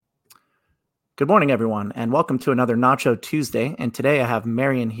Good morning, everyone, and welcome to another Nacho Tuesday. And today I have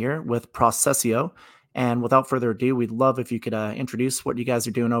Marion here with Processio. And without further ado, we'd love if you could introduce what you guys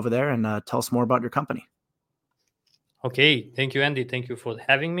are doing over there and tell us more about your company. Okay, thank you, Andy. Thank you for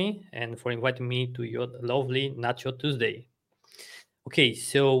having me and for inviting me to your lovely Nacho Tuesday. Okay,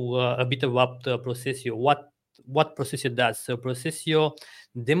 so a bit about Processio. What Processio does? So Processio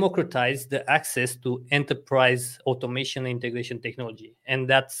democratizes the access to enterprise automation and integration technology, and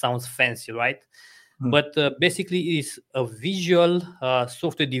that sounds fancy, right? But basically, it's a visual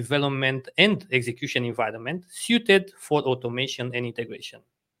software development and execution environment suited for automation and integration.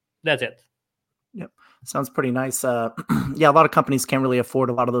 That's it. Yep. Sounds pretty nice. Yeah, a lot of companies can't really afford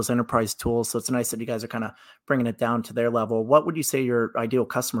a lot of those enterprise tools. So it's nice that you guys are kind of bringing it down to their level. What would you say your ideal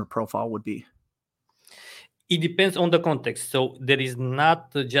customer profile would be? It depends on the context. So there is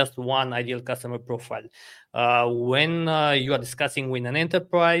not just one ideal customer profile. When you are discussing with an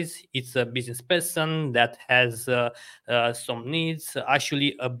enterprise, it's a business person that has some needs.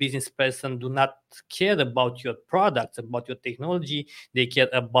 Actually, a business person do not care about your products, about your technology. They care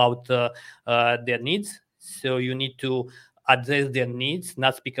about their needs. So you need to address their needs,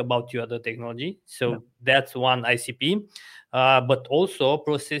 not speak about your other technology. So that's one ICP. But also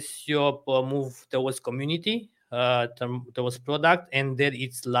Processio move towards community, towards product, and then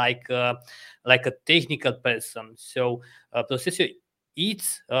it's like a technical person. So Processio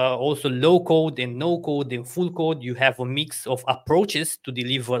it's also low code and no code and full code. You have a mix of approaches to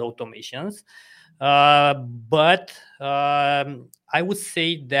deliver automations. But I would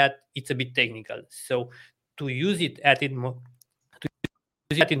say that it's a bit technical. So to use it at its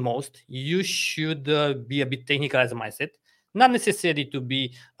most, you should be a bit technical as a mindset. Not necessarily to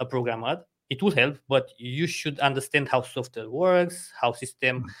be a programmer. It will help, but you should understand how software works, how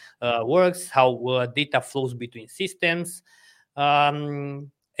system works, how data flows between systems. Or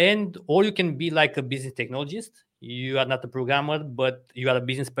you can be like a business technologist. You are not a programmer, but you are a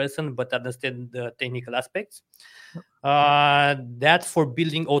business person, but understand the technical aspects. That's for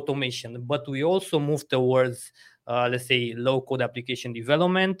building automation. But we also move towards, let's say, low-code application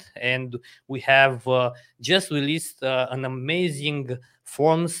development. And we have just released an amazing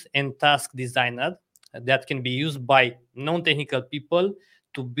forms and task designer that can be used by non-technical people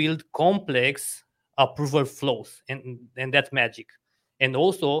to build complex approval flows. And that's magic. And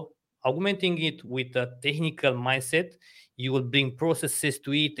also, augmenting it with a technical mindset, you will bring processes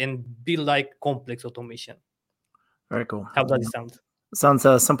to it and build like complex automation. Very cool. How does it sound?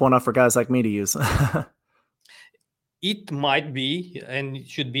 Sounds simple enough for guys like me to use. It might be and it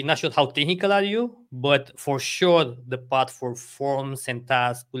should be. Not sure how technical are you, but for sure the path for forms and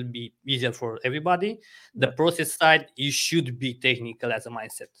tasks will be easier for everybody. The process side, you should be technical as a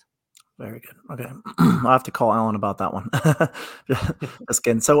mindset. Very good. Okay. I'll have to call Alan about that one. Just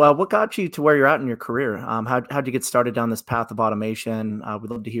kidding. So what got you to where you're at in your career? How'd you get started down this path of automation?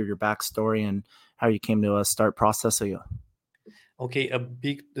 We'd love to hear your backstory and how you came to start Processio. Okay, a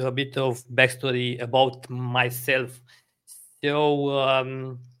bit of backstory about myself.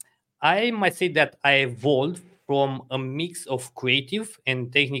 So I might say that I evolved from a mix of creative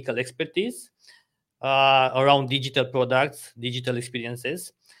and technical expertise around digital products, digital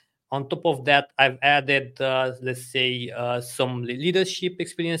experiences. On top of that, I've added, let's say, some leadership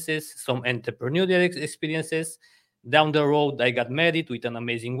experiences, some entrepreneurial experiences. Down the road, I got married with an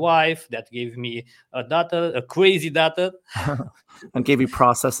amazing wife that gave me a daughter, a crazy daughter. And gave you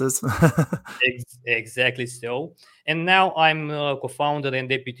processes. Exactly so. And now I'm a co-founder and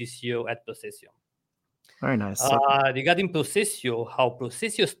deputy CEO at Processio. Very nice. Regarding Processio, how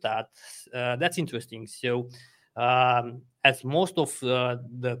Processio starts, that's interesting. So, as most of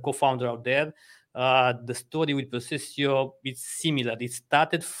the co-founder out there, the story with Processio is similar. It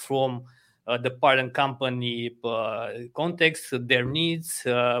started from the parent company context, their needs.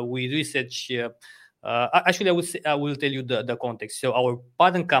 We research. Actually, I will tell you the context. So our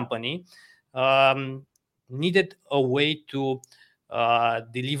parent company needed a way to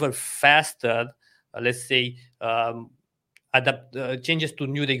deliver faster, let's say, adapt changes to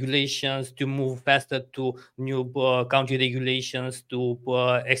new regulations, to move faster to new country regulations, to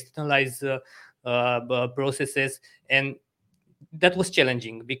externalize processes, and that was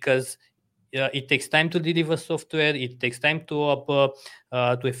challenging because it takes time to deliver software. It takes time to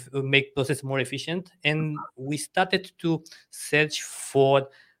make process more efficient, and we started to search for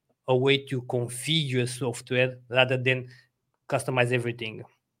a way to configure software rather than customize everything.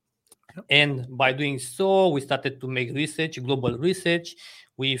 And by doing so, we started to make research, global research.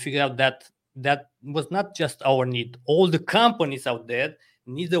 We figured out that that was not just our need. All the companies out there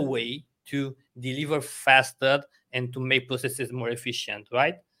need a way to deliver faster and to make processes more efficient,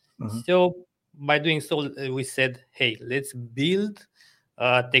 right? So by doing so, we said, hey, let's build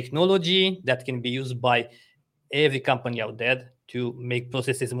technology that can be used by every company out there to make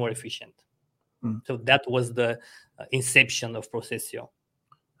processes more efficient. Mm. So that was the inception of Processio.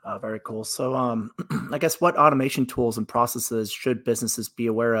 Very cool. So, I guess what automation tools and processes should businesses be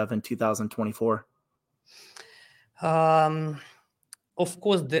aware of in 2024? Of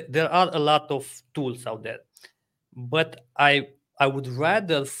course, there are a lot of tools out there, but I would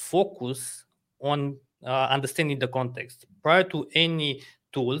rather focus on understanding the context. Prior to any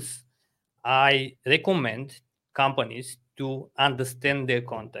tools, I recommend companies to understand their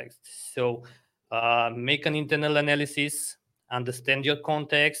context. So make an internal analysis, understand your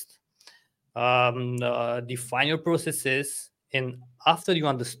context, define your processes, and after you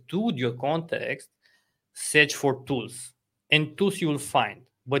understood your context, search for tools. And tools you will find,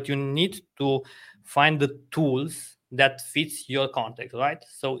 but you need to find the tools that fits your context, right?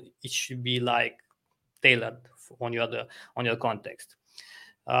 So it should be like tailored on your context.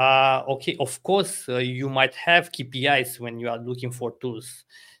 Okay, of course, you might have KPIs when you are looking for tools.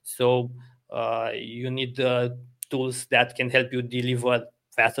 So you need tools that can help you deliver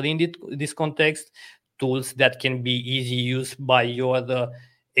faster in this context, tools that can be easy used by your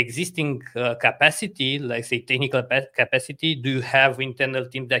existing capacity, like say technical capacity. Do you have internal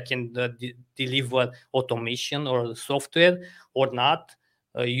team that can deliver automation or software or not?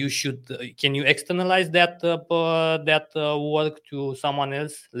 You should can you externalize that work to someone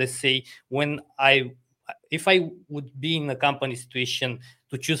else? Let's say when if I would be in a company situation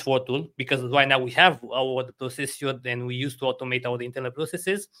to choose for a tool, because right now we have our processor and we used to automate our internal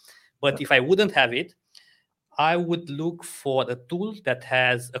processes, but Yep. if I wouldn't have it, I would look for a tool that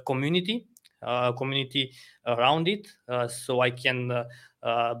has a community around it, so I can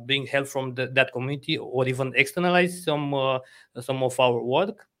bring help from that community, or even externalize some of our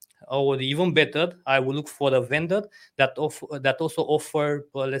work. Or even better, I will look for a vendor that also offer,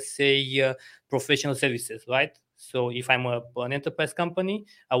 let's say, professional services, right? So if I'm an enterprise company,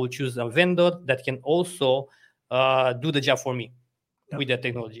 I will choose a vendor that can also do the job for me Yep. with the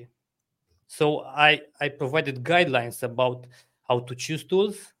technology. So I provided guidelines about how to choose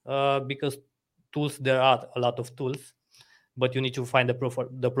tools, because tools, there are a lot of tools, but you need to find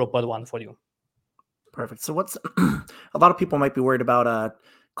the proper one for you. Perfect. So what's a lot of people might be worried about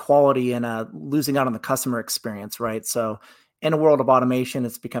quality and losing out on the customer experience, right? So in a world of automation,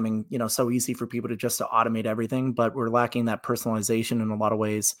 it's becoming, so easy for people to just to automate everything, but we're lacking that personalization in a lot of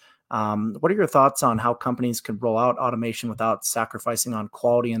ways. What are your thoughts on how companies can roll out automation without sacrificing on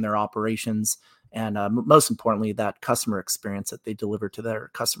quality in their operations, and most importantly, that customer experience that they deliver to their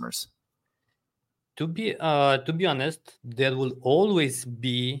customers? To be honest, there will always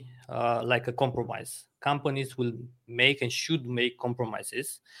be like a compromise. Companies will make and should make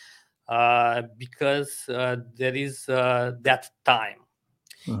compromises, because there is that time.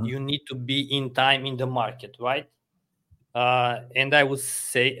 Mhm. You need to be in time in the market, right? And I would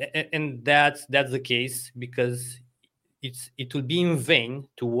say, and that's the case, because it will be in vain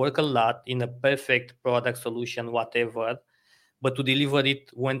to work a lot in a perfect product solution, whatever, but to deliver it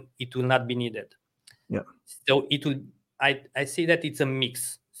when it will not be needed. Yeah. So it will. I say that it's a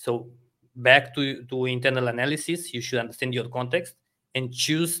mix. So back to internal analysis, you should understand your context and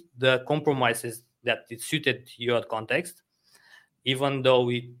choose the compromises that it suited your context, even though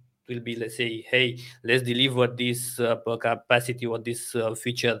it will be, let's say, hey, let's deliver this capacity or this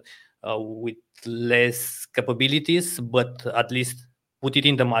feature with less capabilities, but at least put it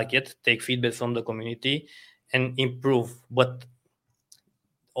in the market, take feedback from the community, and improve. But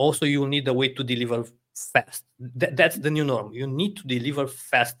also, you need a way to deliver fast. That's the new norm. You need to deliver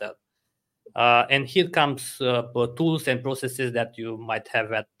faster. And here comes tools and processes that you might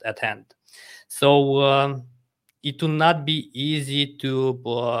have at hand. So it will not be easy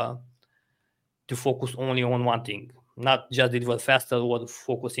to focus only on one thing, not just deliver faster or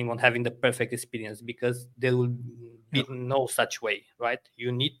focusing on having the perfect experience, because there will Yeah. be no such way, right?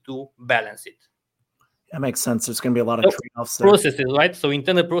 You need to balance it. That makes sense. There's going to be a lot of So trade-offs there. processes, right? So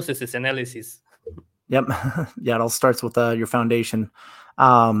internal processes analysis. Yep. Yeah, it all starts with your foundation.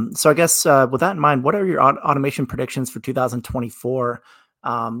 So I guess with that in mind, what are your automation predictions for 2024?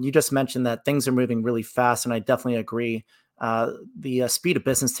 You just mentioned that things are moving really fast, and I definitely agree. The speed of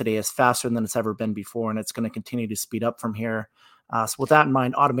business today is faster than it's ever been before, and it's going to continue to speed up from here. So with that in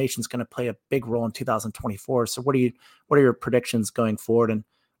mind, automation is going to play a big role in 2024. So what are your predictions going forward, and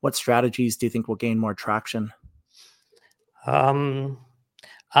what strategies do you think will gain more traction? Um,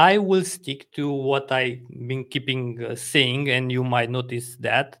 I will stick to what I've been keeping saying, and you might notice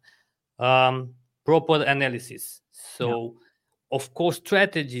that proper analysis. Yeah. So, of course,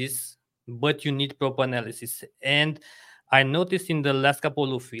 strategies but you need proper analysis. And I noticed in the last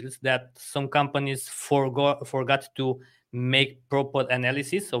couple of fields that some companies forgot to make proper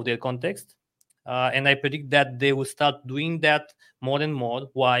analysis of their context. And I predict that they will start doing that more and more.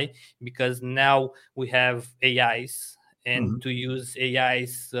 Why? Because now we have AIs, and Hmm. to use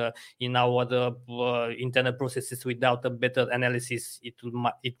AIs in our internal processes without a better analysis,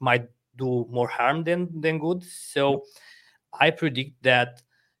 it might do more harm than good. Yep. So I predict that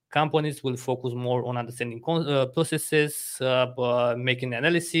companies will focus more on understanding processes, making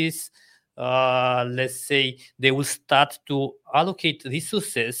analysis. Let's say they will start to allocate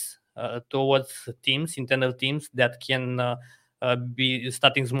resources towards teams, internal teams that can be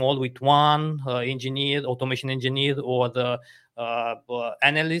starting small with one engineer, automation engineer, or the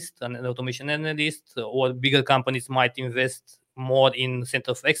analyst, an automation analyst, or bigger companies might invest more in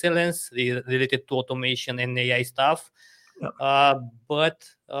center of excellence related to automation and AI stuff. Yep. uh, but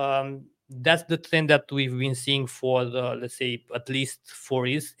that's the trend that we've been seeing for, let's say, at least 4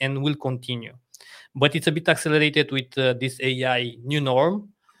 years, and will continue. But it's a bit accelerated with this AI new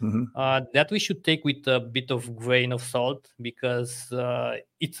norm Hmm. that we should take with a bit of grain of salt, because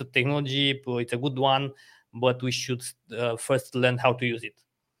it's a technology, it's a good one, but we should first learn how to use it.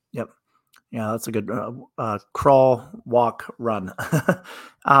 Yep. Yeah, that's a good crawl, walk, run.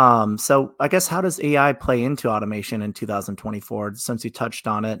 So I guess how does AI play into automation in 2024? Since you touched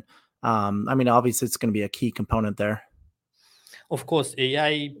on it, I mean, obviously it's going to be a key component there. Of course,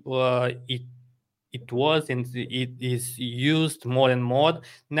 AI, it was and it is used more and more.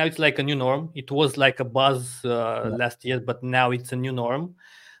 Now it's like a new norm. It was like a buzz Yeah. last year, but now it's a new norm.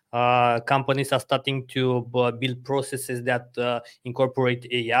 Companies are starting to build processes that incorporate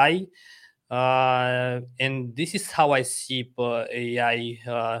AI. And this is how I see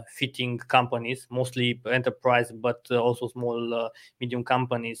AI fitting companies, mostly enterprise, but also small, medium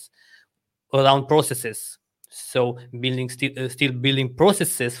companies around processes. So building still building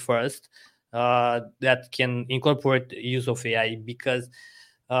processes first that can incorporate use of AI, because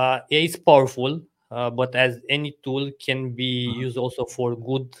AI is powerful, but as any tool can be Mhm. used also for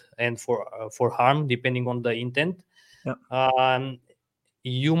good and for harm depending on the intent. Yep. Um,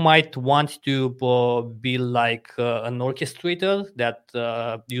 you might want to be like an orchestrator that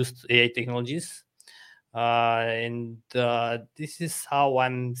used AI technologies, and this is how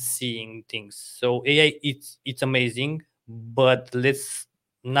I'm seeing things. So AI, it's amazing, but let's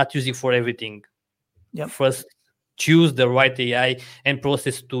not use it for everything. Yep. First, choose the right AI and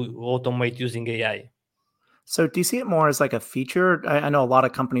process to automate using AI. So do you see it more as like a feature? I know a lot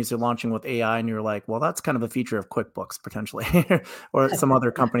of companies are launching with AI, and you're like, well, that's kind of a feature of QuickBooks potentially, or some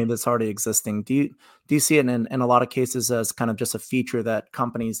other company that's already existing. Do you see it in a lot of cases as kind of just a feature that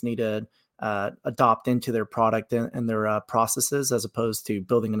companies need to adopt into their product and their processes, as opposed to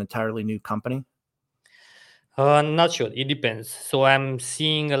building an entirely new company? Not sure. It depends. So I'm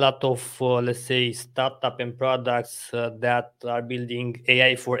seeing a lot of, let's say, startup and products that are building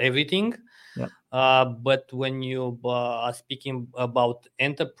AI for everything. Yep. But when you are speaking about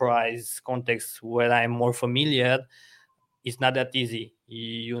enterprise context, where I'm more familiar, it's not that easy.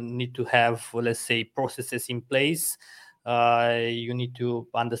 You need to have, let's say, processes in place. You need to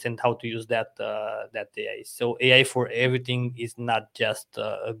understand how to use that AI. So AI for everything is not just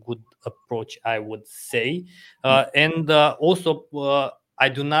a good approach, I would say. Yep. And also, I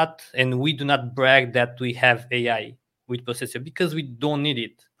do not, and we do not brag that we have AI with processor, because we don't need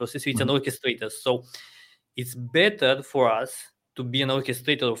it. Processor is an Mhm. orchestrator, so it's better for us to be an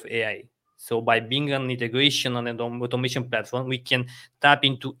orchestrator of AI. So by being an integration on an automation platform, we can tap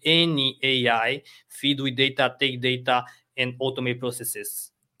into any AI, feed with data, take data, and automate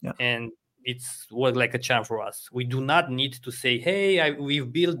processes. Yeah. And it's worked like a charm for us. We do not need to say, "Hey,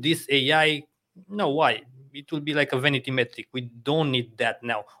 we've built this AI." No, why? It will be like a vanity metric. We don't need that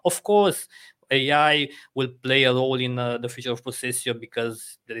now. Of course, AI will play a role in the future of processor,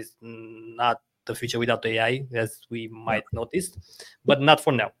 because there is not the future without AI, as we Yeah. might notice, but not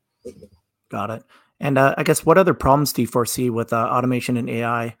for now. Got it. And I guess what other problems do you foresee with automation and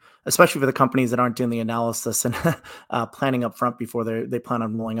AI, especially for the companies that aren't doing the analysis and planning up front before they plan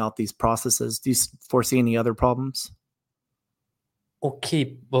on rolling out these processes? Do you foresee any other problems?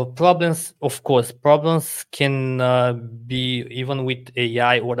 Okay, well, problems, of course, problems can be even with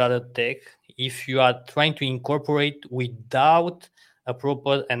AI or other tech if you are trying to incorporate without a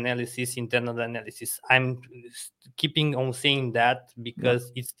proper analysis, internal analysis. I'm keeping on saying that Yep.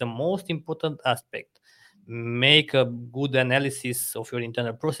 because it's the most important aspect. Make a good analysis of your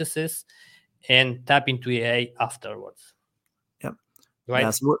internal processes and tap into AI afterwards, Yep. Yeah.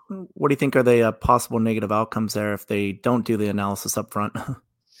 right? So what do you think are the possible negative outcomes there if they don't do the analysis up front?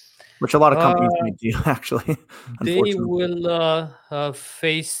 which a lot of companies Uh, might do, actually, they unfortunately. will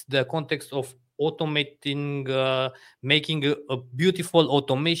face the context of automating, making a beautiful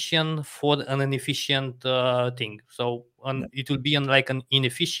automation for an inefficient thing. So Yep. it will be like an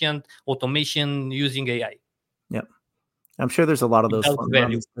inefficient automation using AI Yep. I'm sure there's a lot of those without floating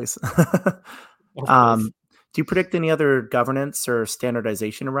around value, these days. of course. Um, do you predict any other governance or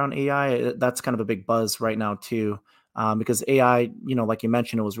standardization around AI? That's kind of a big buzz right now too, because AI, like you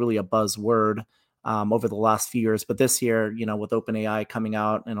mentioned, it was really a buzzword over the last few years. But this year, with OpenAI coming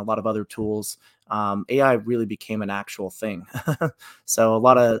out and a lot of other tools, AI really became an actual thing. So Of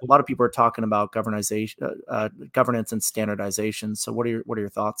a lot of people are talking about governance and standardization. So what are your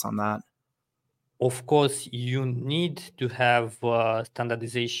thoughts on that? Of course, you need to have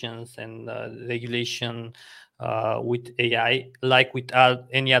standardizations and regulation with AI, like with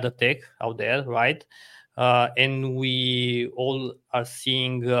any other tech out there, right? And we all are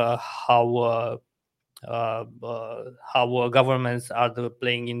seeing how governments are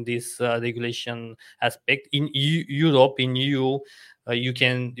playing in this regulation aspect. In Europe, in EU,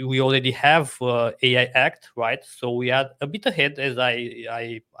 we already have AI Act, right? So we are a bit ahead, as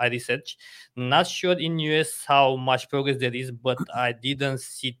I research. Not sure in US how much progress there is, but I didn't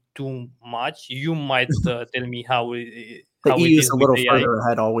see too much. You might tell me The how it EU is is a with little AI. further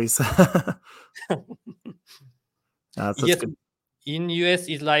ahead always. That's Yes, good. in US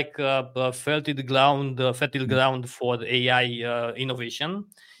is like a fertile Yeah. ground for AI innovation.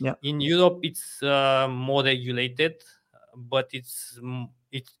 Yeah. In Europe, it's more regulated, but it's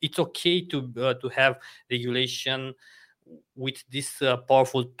okay to have regulation with these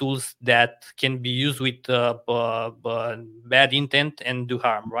powerful tools that can be used with bad intent and do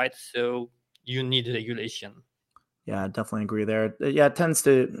harm, right? So you need regulation. Yeah, I definitely agree there. Yeah, it tends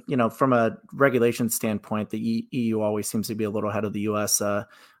to, from a regulation standpoint, the EU always seems to be a little ahead of the US. I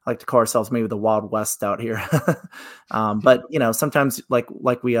like to call ourselves maybe the Wild West out here. But sometimes, like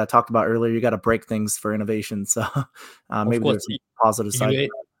we talked about earlier, you got to break things for innovation. So Of maybe course, there's a positive side to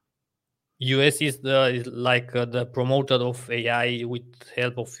US is like the promoter of AI with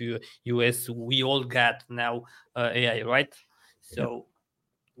help of US. We all got now AI, right? that. So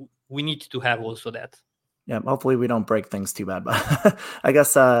we need to have also that. Yeah, hopefully we don't break things too bad. But I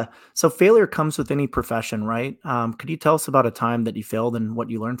guess so. Failure comes with any profession, right? Could you tell us about a time that you failed and what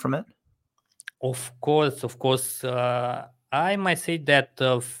you learned from it? Of course, of course. I might say that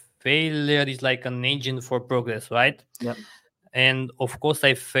failure is like an engine for progress, right? Yep. And of course,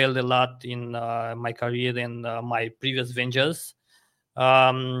 I failed a lot in my career and my previous ventures.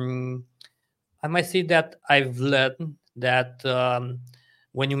 Um, I might say that I've learned that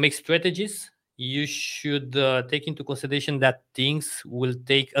when you make strategies, you should take into consideration that things will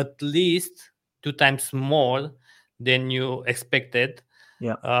take at least two times more than you expected.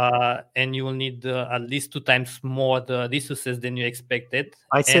 Yeah. And you will need at least two times more the resources than you expected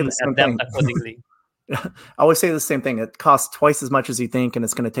I say the and same adapt thing. accordingly. I always say the same thing. It costs twice as much as you think, and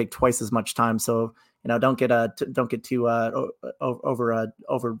it's going to take twice as much time. So don't get too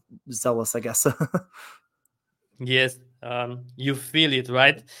over zealous, I guess. Yes, you feel it,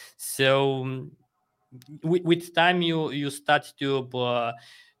 right? So with time, you start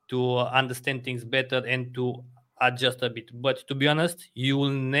to understand things better and to adjust a bit. But to be honest, you will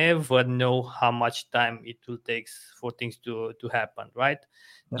never know how much time it will take for things to happen, right?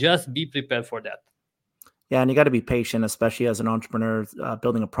 Yeah. Just be prepared for that. Yeah, and you got to be patient, especially as an entrepreneur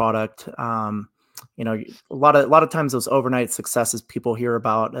building a product. A lot of times those overnight successes people hear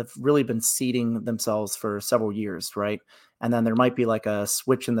about have really been seeding themselves for several years, right? And then there might be like a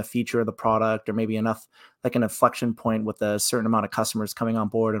switch in the feature of the product, or maybe enough like an inflection point with a certain amount of customers coming on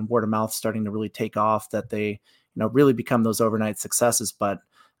board and word of mouth starting to really take off that they, really become those overnight successes. But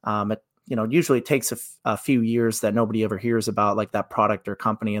it usually takes a few years that nobody ever hears about, like that product or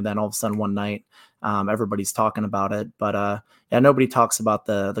company, and then all of a sudden one night everybody's talking about it. But yeah, nobody talks about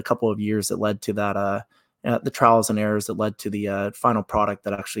the couple of years that led to that, the trials and errors that led to the final product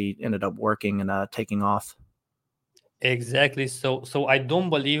that actually ended up working and taking off. Exactly. So I don't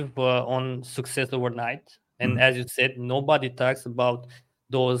believe on success overnight. And Mhm. as you said, nobody talks about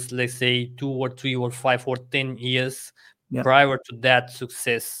those, let's say, 2 or 3 or 5 or 10 years Yeah, prior to that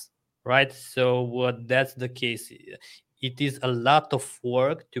success, right? So that's the case. It is a lot of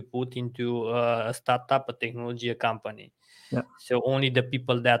work to put into a startup, a technology, a company. yeah, So only the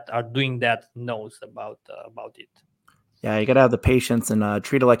people that are doing that knows about it. yeah. You got to have the patience and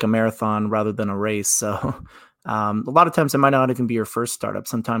treat it like a marathon rather than a race. So a lot of times it might not even be your first startup.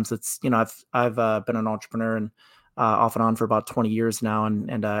 Sometimes it's I've been an entrepreneur and off and on for about 20 years now,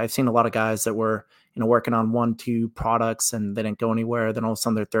 and I've seen a lot of guys that were working on 1, 2 products and they didn't go anywhere. Then all of a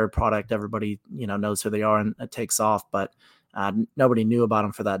sudden their third product, everybody, knows who they are and it takes off. But nobody knew about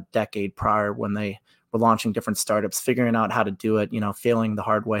them for that decade prior when they were launching different startups, figuring out how to do it, failing the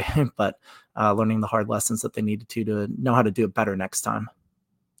hard way, but learning the hard lessons that they needed to know how to do it better next time.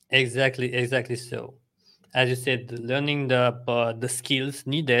 Exactly so. As you said, learning the skills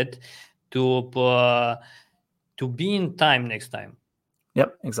needed to be in time next time.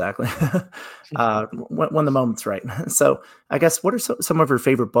 Yep, exactly. When the moment's right. So I guess what are some of your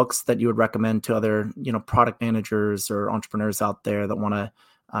favorite books that you would recommend to other, product managers or entrepreneurs out there that want to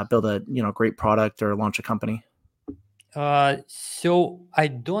build a, great product or launch a company? So I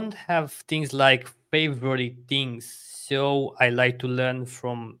don't have things like favorite things. So I like to learn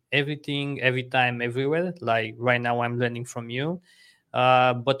from everything, every time, everywhere. Like right now, I'm learning from you.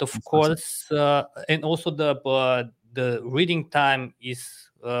 But of That's awesome. course, and also the reading time is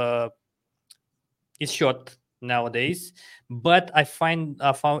short nowadays. But I found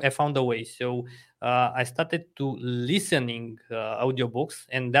a way. So I started to listening audiobooks,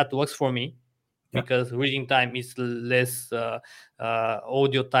 and that works for me Yeah, because reading time is less,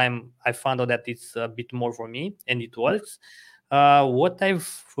 audio time. I found out that it's a bit more for me, and it yeah, works. What I've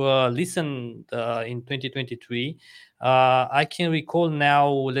listened in 2023, I can recall now,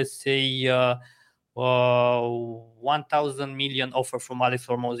 let's say, 1,000 million offer from Alex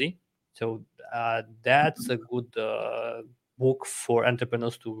Hormozy. So that's a good book for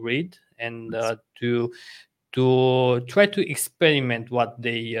entrepreneurs to read and nice. to try to experiment what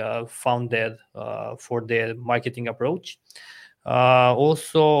they found there for their marketing approach.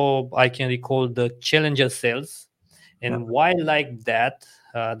 Also, I can recall the Challenger Sales, Yeah, and why I like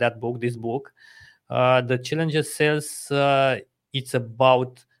this book. The Challenger Sales, it's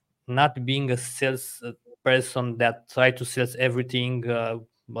about not being a sales person that try to sell everything,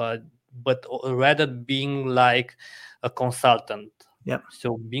 but rather being like a consultant. yeah,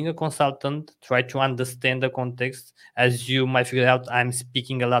 So being a consultant, try to understand the context. As you might figure out, I'm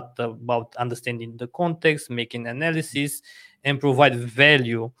speaking a lot about understanding the context, making analysis, and provide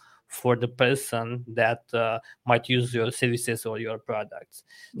value for the person that might use your services or your products.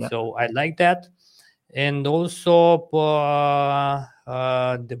 yeah, So I like that. And also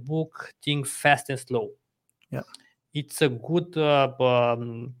the book Think Fast and Slow. yeah, It's a good,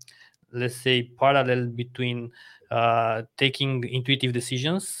 let's say, parallel between taking intuitive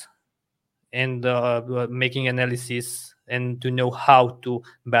decisions and making analysis and to know how to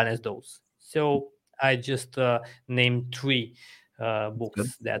balance those. So I just named three that's good.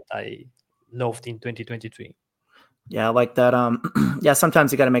 books that I loved in 2023. Yeah, I like that. Yeah,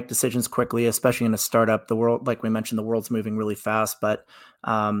 sometimes you got to make decisions quickly, especially in a startup. The world, like we mentioned, the world's moving really fast, but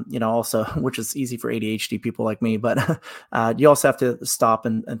also, which is easy for ADHD people like me. But you also have to stop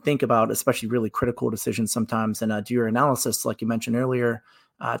and think about, especially really critical decisions sometimes, and do your analysis, like you mentioned earlier,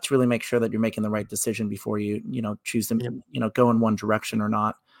 to really make sure that you're making the right decision before you, choose to, Yep. go in one direction or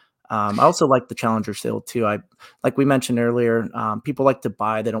not. I also like the challenger sale too. Like we mentioned earlier, people like to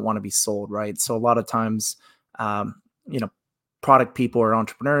buy; they don't want to be sold, right? So a lot of times um, you know, product people or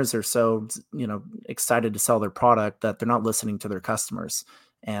entrepreneurs are so, excited to sell their product that they're not listening to their customers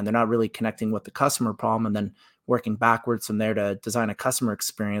and they're not really connecting with the customer problem and then working backwards from there to design a customer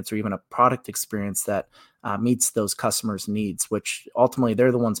experience or even a product experience that meets those customers' needs, which ultimately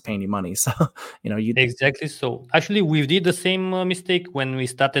they're the ones paying you money. So, you, Exactly. So actually, we did the same mistake when we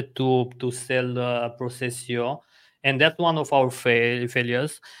started to sell Processio, and that's one of our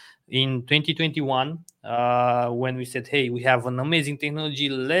failures in 2021 when we said, "Hey, we have an amazing technology.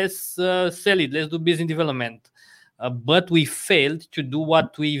 Let's sell it. Let's do business development." But we failed to do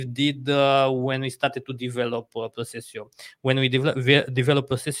what we did when we started to develop Processio. When we developed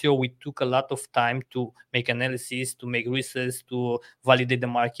Processio, we took a lot of time to make analysis, to make research, to validate the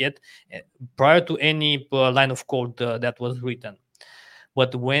market prior to any line of code that was written.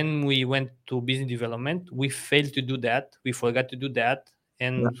 But when we went to business development, we failed to do that. We forgot to do that yeah,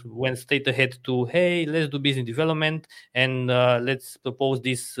 and went straight ahead to, hey, let's do business development and let's propose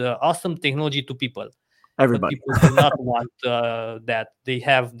this awesome technology to people. But everybody. people do not want that. They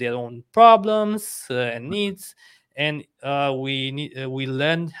have their own problems and needs. And we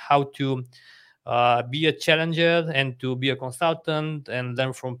learned how to be a challenger and to be a consultant and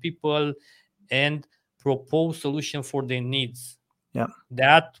learn from people and propose solution for their needs. Yeah,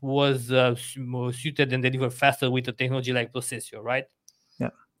 That was more suited and delivered faster with a technology like Processio, right? yeah,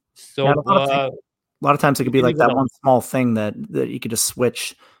 yeah. And So a lot of times it we could be like delivered that on one small thing that you could just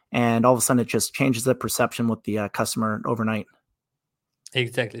switch, and all of a sudden it just changes the perception with the customer overnight.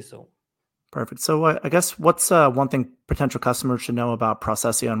 exactly so. Perfect. So I guess what's one thing potential customers should know about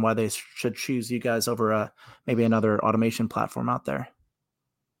Processio and why they should choose you guys over maybe another automation platform out there?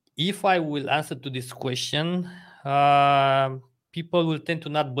 If I will answer to this question, people will tend to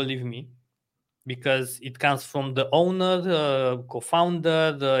not believe me because it comes from the owner,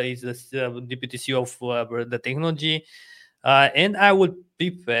 co-founder, is the deputy CEO of the technology, and I would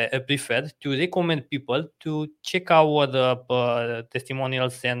prefer to recommend people to check our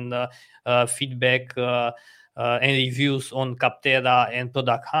testimonials and feedback and reviews on Capterra and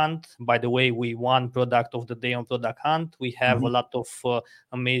Product Hunt. By the way, we won Product of the Day on Product Hunt. We have a Mhm. lot of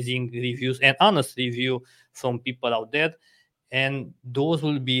amazing reviews and honest review from people out there, and those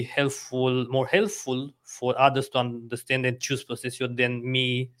will be more helpful for others to understand and choose Processio than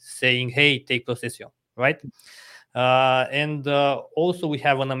me saying, hey, take Processio, right? And also we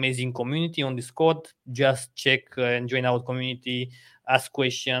have an amazing community on Discord. Just check and join our community, ask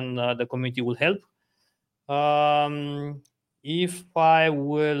question, the community will help. If I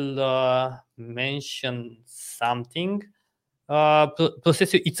will mention something,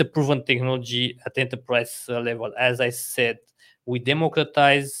 Processio, it's a proven technology at enterprise level. As I said, we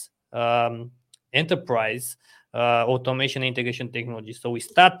democratize enterprise automation and integration technology. So we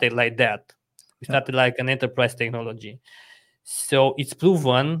started like that. We Yep. started like an enterprise technology. So it's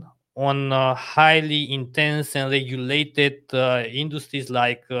proven on highly intense and regulated industries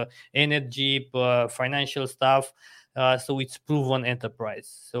like energy, financial stuff. So it's proven enterprise.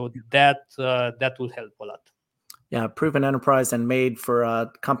 So that will help a lot. Yeah, proven enterprise and made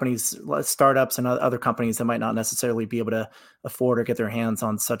for companies, startups, and other companies that might not necessarily be able to afford or get their hands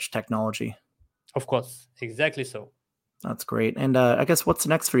on such technology. Of course, exactly so. That's great. And I guess what's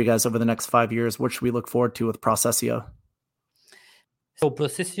next for you guys over the next 5 years? What should we look forward to with Processio? So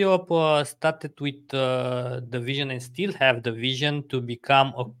Processio started with the vision and still have the vision to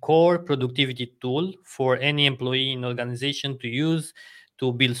become a core productivity tool for any employee in organization to use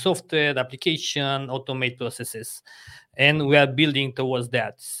to build software, application, automate processes. And we are building towards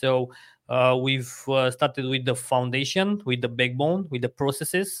that. So we've started with the foundation, with the backbone, with the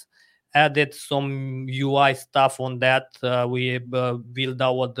processes, added some UI stuff on that. We build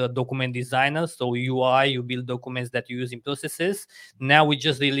our the document designer. So UI, you build documents that you use in processes. Now we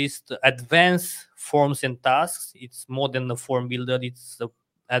just released advanced forms and tasks. It's more than a form builder. It's a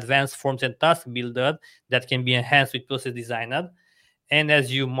advanced forms and task builder that can be enhanced with process designer. And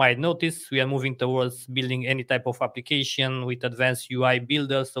as you might notice, we are moving towards building any type of application with advanced UI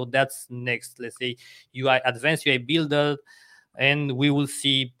builder. So that's next. Let's say advanced UI builder, and we will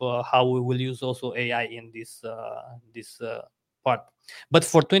see how we will use also AI in this part. But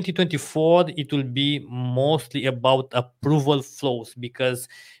for 2024, it will be mostly about approval flows because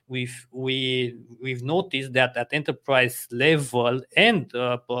we've noticed that at enterprise level and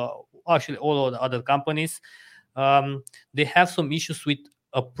actually all the other companies, they have some issues with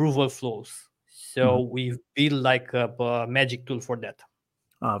approval flows. So Mhm. we've built like a magic tool for that.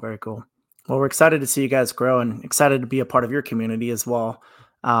 Oh, very cool. Well, we're excited to see you guys grow and excited to be a part of your community as well.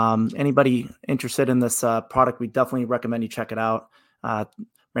 Anybody interested in this product, we definitely recommend you check it out. Uh,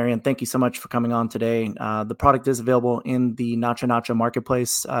 Marian, thank you so much for coming on today. The product is available in the Nacho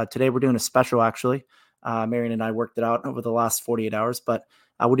marketplace. Today, we're doing a special, actually. Marian and I worked it out over the last 48 hours, but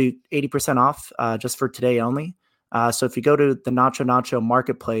we'll do 80% off just for today only. So if you go to the Nacho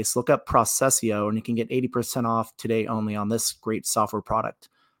marketplace, look up Processio, and you can get 80% off today only on this great software product.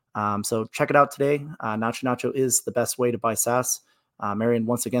 So check it out today. Nacho is the best way to buy SaaS. Marian,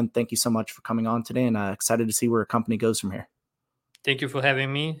 once again, thank you so much for coming on today, and excited to see where a company goes from here. Thank you for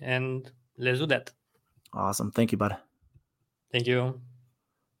having me, and let's do that. Awesome. Thank you, bud. Thank you.